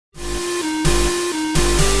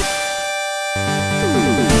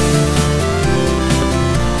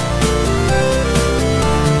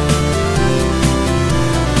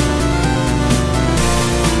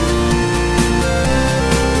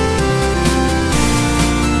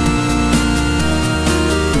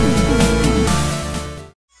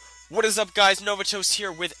What is up, guys? Novatos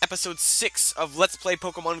here with episode 6 of Let's Play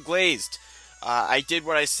Pokemon Glazed. I did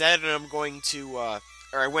what I said, and I'm going to,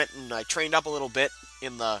 I went and I trained up a little bit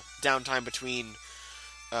in the downtime between,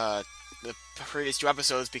 the previous 2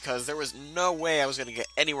 episodes, because there was no way I was going to get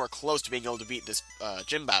anywhere close to being able to beat this,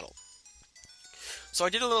 gym battle. So I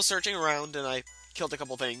did a little searching around, and I killed a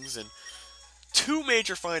couple things, and 2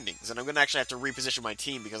 major findings, and I'm going to actually have to reposition my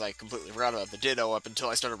team because I completely forgot about the Ditto up until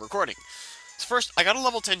I started recording. So first, I got a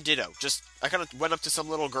level 10 Ditto. I kind of went up to some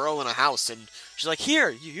little girl in a house, and she's like,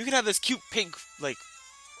 "Here, you can have this cute pink, like,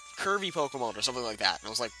 curvy Pokemon," or something like that. And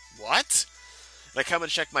I was like, "What?" And I come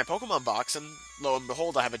and check my Pokemon box, and lo and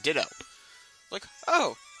behold, I have a Ditto. Like,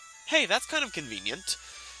 oh, hey, that's kind of convenient.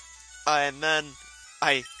 And then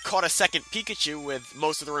I caught a second Pikachu with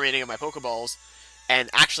most of the remaining of my Pokeballs,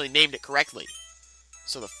 and actually named it correctly.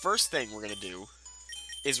 So the first thing we're going to do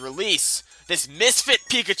is release this Misfit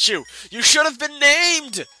Pikachu! You should have been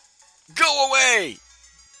named! Go away!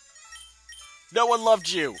 No one loved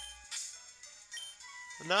you.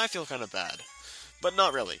 Now I feel kind of bad. But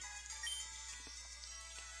not really.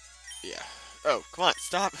 Yeah. Oh, come on,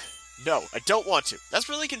 stop. No, I don't want to. That's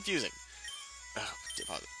really confusing. Oh,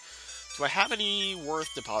 deposit. Do I have any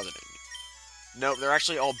worth depositing? No, they're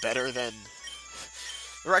actually all better than...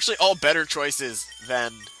 They're actually all better choices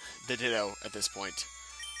than the Ditto at this point.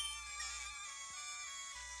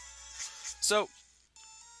 So,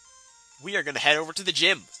 we are going to head over to the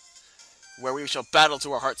gym, where we shall battle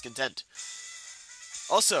to our heart's content.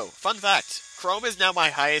 Also, fun fact, Chrome is now my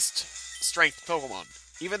highest strength Pokemon.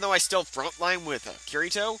 Even though I still frontline with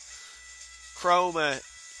Kirito, Chrome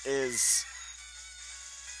is,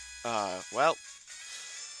 well,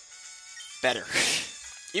 better.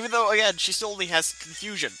 Even though, again, she still only has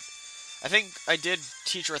Confusion. I think I did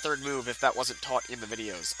teach her a third move if that wasn't taught in the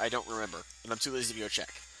videos. I don't remember, and I'm too lazy to go check.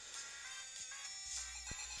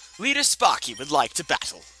 Leader Sparky would like to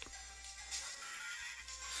battle.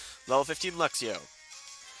 Level 15 Luxio.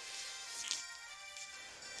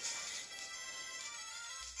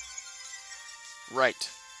 Right.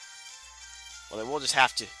 Well, then we'll just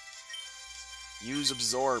have to use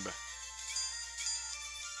Absorb.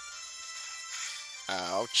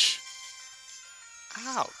 Ouch.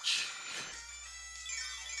 Ouch.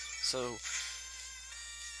 So,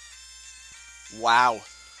 wow.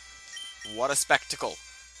 What a spectacle.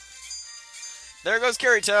 There goes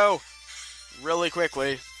Kirito! Really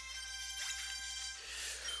quickly.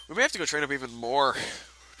 We may have to go train up even more,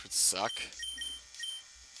 which would suck.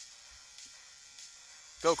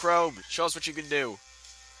 Go, Chrome! Show us what you can do.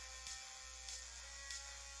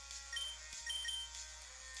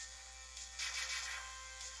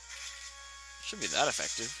 Shouldn't be that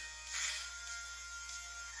effective.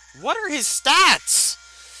 What are his stats?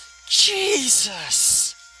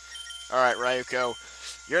 Jesus! Alright, Ryuko.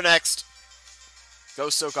 You're next. Go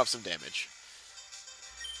soak up some damage.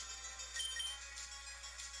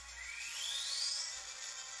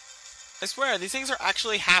 I swear, these things are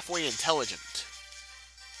actually halfway intelligent.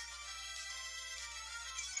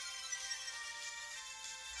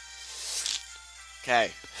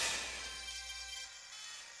 Okay.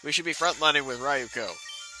 We should be frontlining with Ryuko.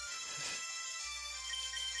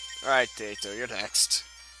 Alright, Tato, you're next.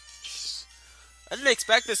 I didn't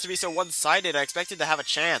expect this to be so one-sided. I expected to have a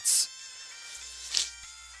chance.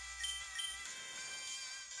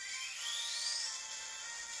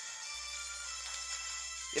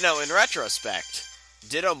 You know, in retrospect,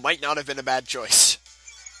 Ditto might not have been a bad choice.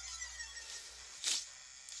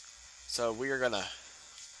 So we are gonna...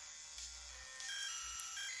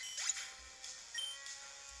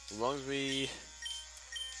 As long as we...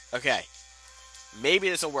 Okay. Maybe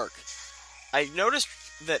this will work. I noticed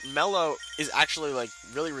that Mellow is actually, like,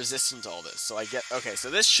 really resistant to all this. So I get... Okay, so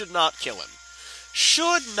this should not kill him.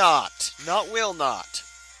 Should not! Not will not.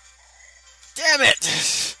 Damn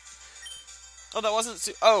it! Oh, that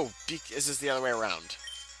wasn't... Oh, is this the other way around?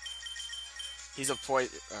 He's a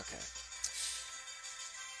poison... Okay.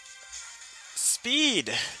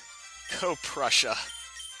 Speed! Go Prussia.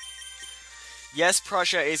 Yes,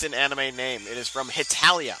 Prussia is an anime name. It is from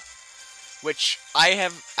Hitalia, which I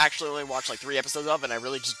have actually only watched like 3 episodes of, and I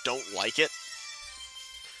really just don't like it.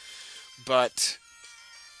 But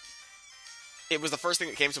it was the first thing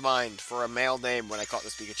that came to mind for a male name when I caught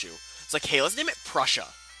this Pikachu. It's like, hey, let's name it Prussia.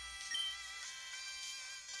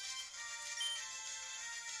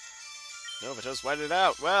 Novatos whited it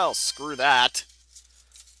out. Well, screw that.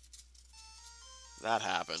 That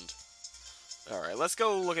happened. Alright, let's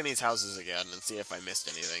go look in these houses again and see if I missed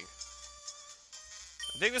anything.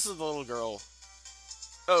 I think this is the little girl.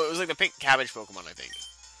 Oh, it was like the pink cabbage Pokemon, I think.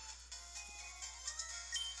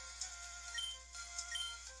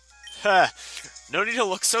 Huh. No need to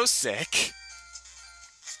look so sick.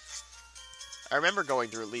 I remember going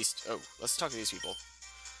through at least... Oh, let's talk to these people.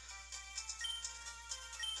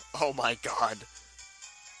 Oh my god.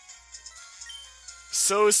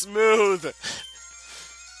 So smooth!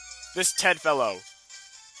 This Ted fellow.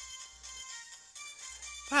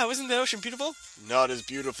 Wow, isn't the ocean beautiful? Not as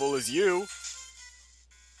beautiful as you.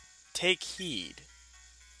 Take heed.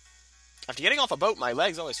 After getting off a boat, my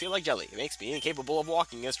legs always feel like jelly. It makes me incapable of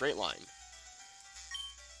walking in a straight line.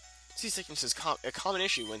 Seasickness is a common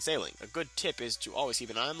issue when sailing. A good tip is to always keep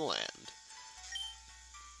an eye on the land.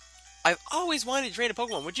 I've always wanted to trade a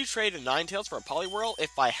Pokemon. Would you trade a Ninetales for a Poliwhirl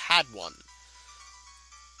if I had one?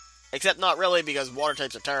 Except not really, because water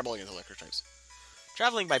types are terrible against electric types.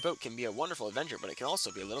 Traveling by boat can be a wonderful adventure, but it can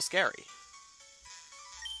also be a little scary.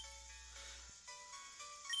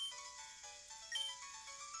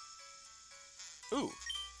 Ooh.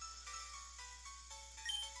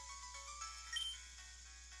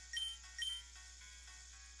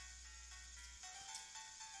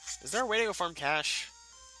 Is there a way to go farm cash?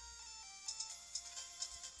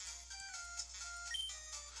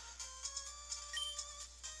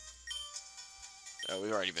 Oh,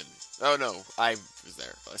 we've already been... Oh, no. I was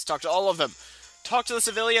there. Let's talk to all of them. Talk to the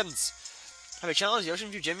civilians. Have I challenged the Ocean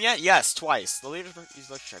View Gym yet? Yes, twice. The leader is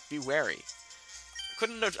electric check. Be wary.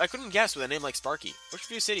 I couldn't guess with a name like Sparky. Ocean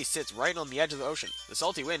View City sits right on the edge of the ocean. The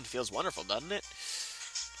salty wind feels wonderful, doesn't it?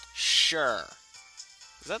 Sure.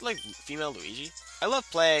 Is that like female Luigi? I love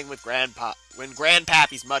playing with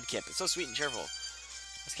Grandpappy's Mudkip. It's so sweet and cheerful.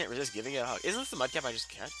 I just can't resist giving it a hug. Isn't this the Mudkip I just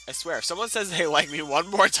can't? I swear, if someone says they like me one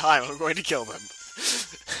more time, I'm going to kill them.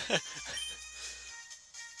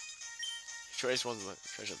 Choice ones,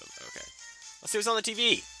 treasure them. Okay. Let's see what's on the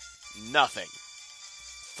TV. Nothing.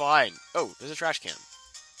 Fine. Oh, there's a trash can.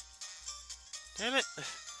 Damn it.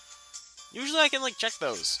 Usually I can, like, check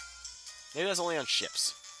those. Maybe that's only on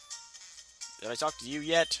ships. Did I talk to you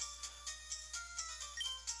yet?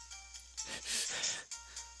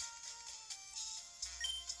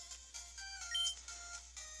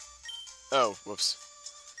 Oh, whoops.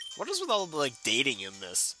 What is with all the, like, dating in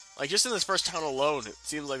this? Like, just in this first town alone, it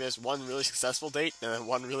seems like there's one really successful date and then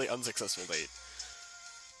one really unsuccessful date.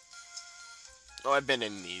 Oh, I've been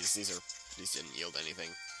in these. These didn't yield anything.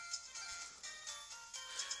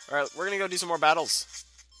 Alright, we're gonna go do some more battles.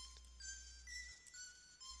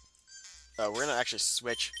 We're gonna actually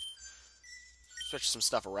switch some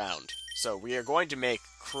stuff around. So, we are going to make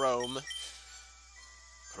Chromadokuro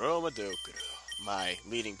my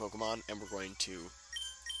leading Pokemon, and we're going to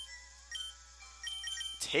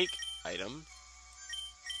take item.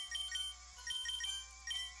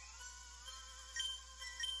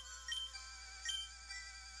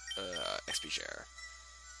 XP share.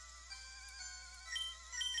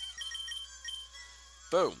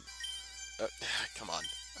 Boom. Come on.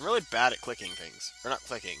 I'm really bad at clicking things. Or not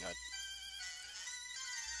clicking.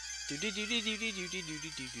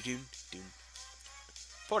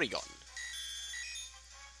 Porygon.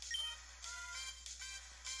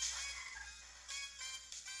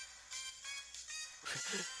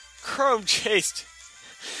 Chrome chased.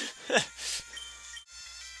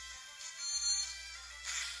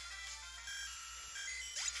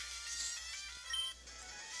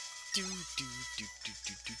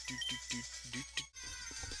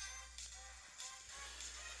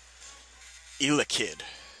 Kid.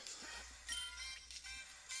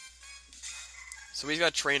 So we've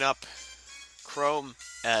got to train up Chrome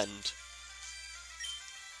and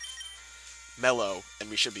Mellow, and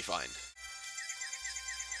we should be fine.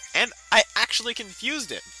 And I actually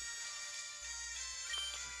confused it.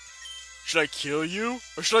 Should I kill you?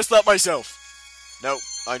 Or should I slap myself? Nope,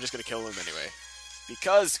 I'm just gonna kill him anyway.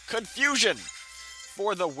 Because confusion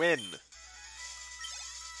for the win.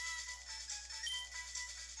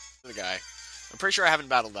 The guy. I'm pretty sure I haven't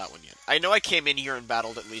battled that one yet. I know I came in here and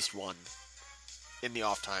battled at least one in the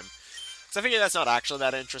off time. Because I figure that's not actually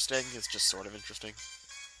that interesting. It's just sort of interesting.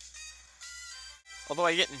 Although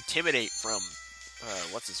I get Intimidate from,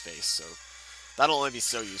 what's-his-face, so that'll only be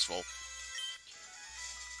so useful.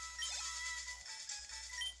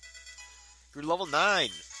 You're level 9!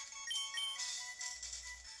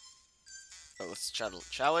 Oh, let's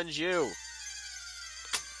challenge you!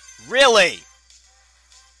 Really?!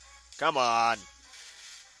 Come on!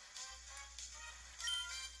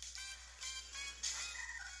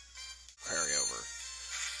 Carry over.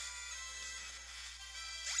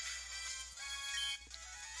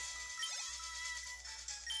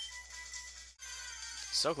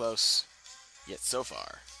 So close, yet so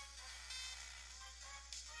far.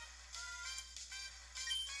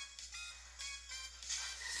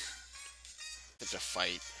 It's a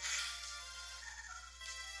fight.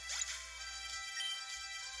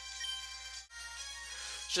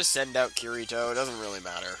 Just send out Kirito. It doesn't really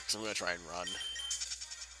matter, because I'm going to try and run.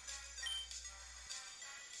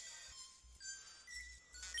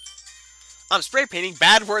 I'm spray painting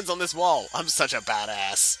bad words on this wall. I'm such a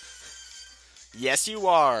badass. Yes, you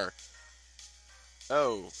are.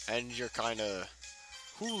 Oh, and you're kind of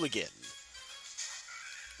hooligan.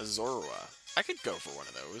 A Zorua. I could go for one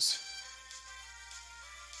of those.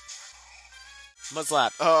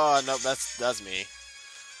 Mudslap. Oh, no, that's me.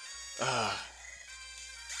 Ugh.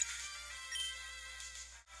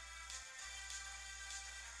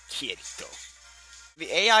 Kirito.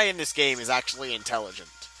 The AI in this game is actually intelligent.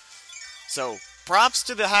 So, props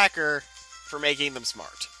to the hacker for making them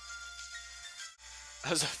smart. I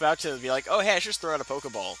was about to be like, oh hey, I should just throw out a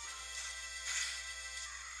Pokeball.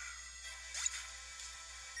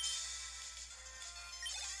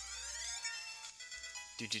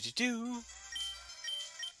 Do.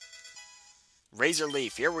 Razor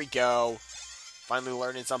Leaf, here we go. Finally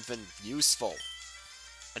learning something useful.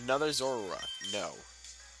 Another Zorua. No.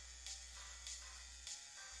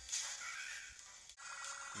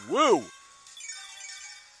 Woo!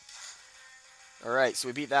 Alright, so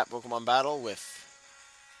we beat that Pokemon battle with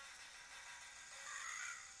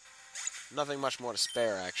nothing much more to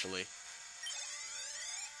spare, actually.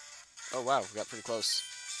 Oh wow, we got pretty close.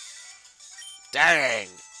 Dang!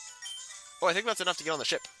 Oh, I think that's enough to get on the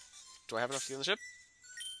ship. Do I have enough to get on the ship?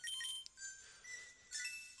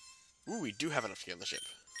 Ooh, we do have enough to get on the ship.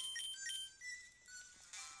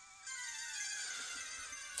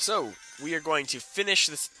 So, we are going to finish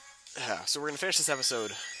this... so we're going to finish this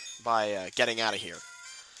episode by getting out of here.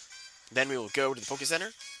 Then we will go to the Poké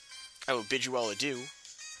Center. I will bid you all adieu.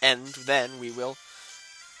 And then we will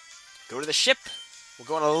go to the ship. We'll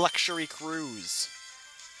go on a luxury cruise.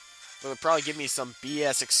 They'll probably give me some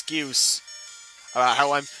BS excuse about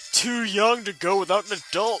how I'm too young to go without an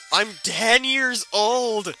adult. I'm 10 years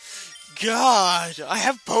old. God, I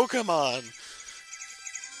have Pokemon.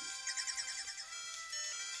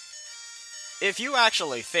 If you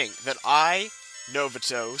actually think that I,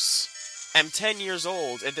 Novatos, am 10 years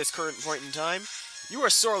old at this current point in time, you are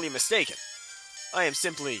sorely mistaken. I am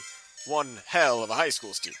simply one hell of a high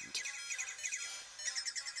school student.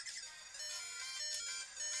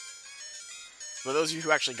 For those of you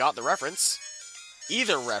who actually got the reference,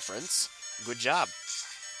 either reference, good job.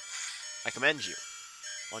 I commend you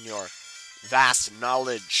on your vast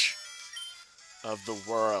knowledge of the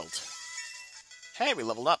world. Hey, we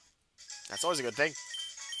leveled up. That's always a good thing.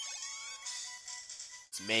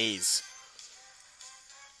 It's Maze.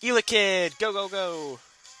 Elekid! Go, go, go!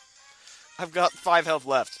 I've got 5 health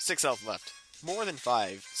left. 6 health left. More than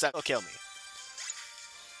 5. 7 will kill me.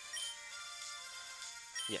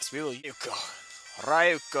 Yes, we will Yuko.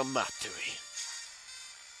 Ryuko Matui.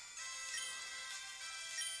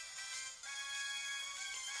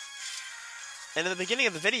 And in the beginning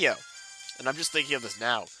of the video, and I'm just thinking of this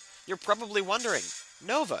now, you're probably wondering,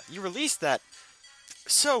 Nova, you released that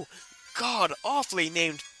so god-awfully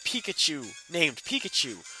named Pikachu,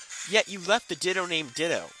 yet you left the Ditto named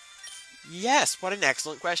Ditto. Yes, what an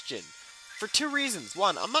excellent question. For 2 reasons.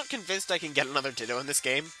 1, I'm not convinced I can get another Ditto in this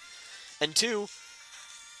game. And 2,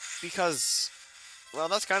 because... well,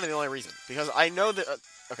 that's kind of the only reason. Because I know that...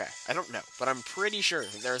 okay, I don't know, but I'm pretty sure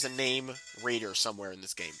that there's a name Raider somewhere in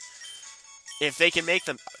this game. If they can make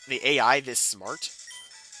the AI this smart...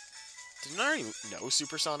 didn't I already know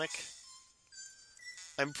Supersonic?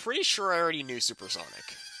 I'm pretty sure I already knew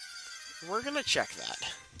Supersonic. We're gonna check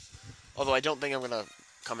that. Although I don't think I'm gonna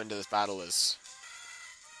come into this battle as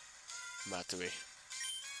Matui.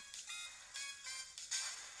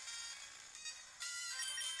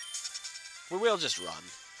 We will just run.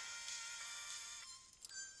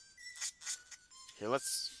 Here,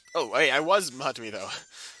 let's... oh, hey, I was Matui, though.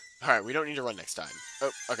 Alright, we don't need to run next time.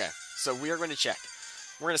 Oh, okay. So we are going to check.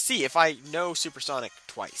 We're going to see if I know Supersonic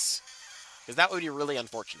twice. Because that would be really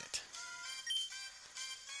unfortunate.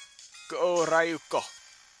 Go, Ryuko.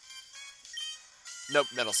 Nope,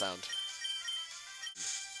 metal sound.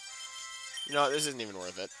 You know what, this isn't even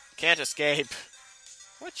worth it. Can't escape.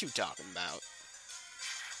 What you talking about?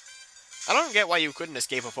 I don't get why you couldn't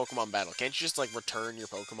escape a Pokemon battle. Can't you just, like, return your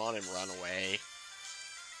Pokemon and run away?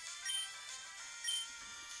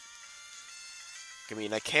 I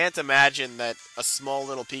mean, I can't imagine that a small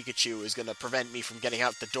little Pikachu is going to prevent me from getting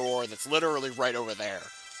out the door that's literally right over there.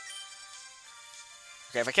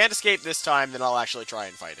 Okay, if I can't escape this time, then I'll actually try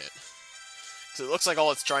and fight it. So it looks like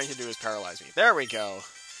all it's trying to do is paralyze me. There we go.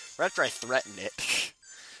 Right after I threaten it.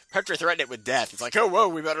 Right after I threaten it with death, it's like, oh, whoa,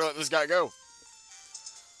 we better let this guy go.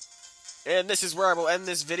 And this is where I will end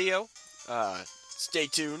this video. Stay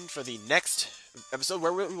tuned for the next episode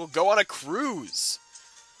where we will go on a cruise.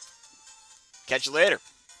 Catch you later.